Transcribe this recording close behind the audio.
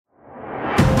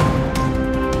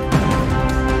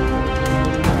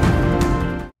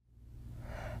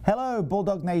Hello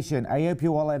Bulldog Nation, I hope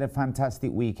you all had a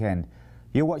fantastic weekend.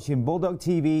 You're watching Bulldog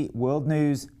TV World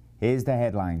News. Here's the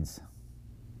headlines.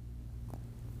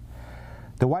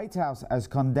 The White House has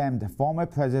condemned former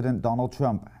President Donald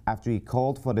Trump after he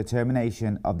called for the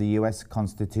termination of the US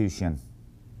Constitution.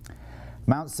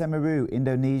 Mount Semeru,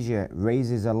 Indonesia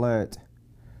raises alert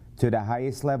to the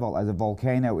highest level as a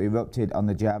volcano erupted on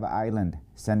the Java island,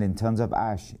 sending tons of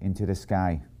ash into the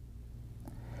sky.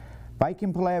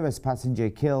 Viking Polaris passenger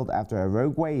killed after a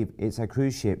rogue wave hits a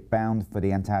cruise ship bound for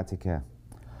the Antarctica.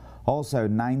 Also,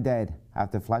 9 dead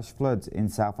after flash floods in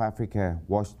South Africa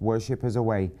washed worshippers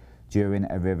away during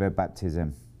a river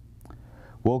baptism.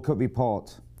 World Cup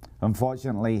report.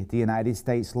 Unfortunately, the United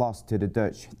States lost to the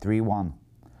Dutch 3-1.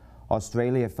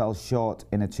 Australia fell short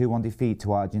in a 2-1 defeat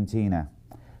to Argentina.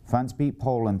 France beat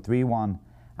Poland 3-1,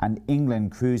 and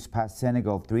England cruised past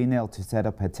Senegal 3-0 to set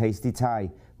up a tasty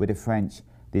tie with the French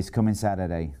this coming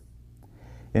Saturday.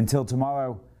 Until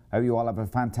tomorrow, I hope you all have a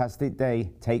fantastic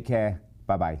day. Take care.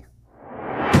 Bye-bye.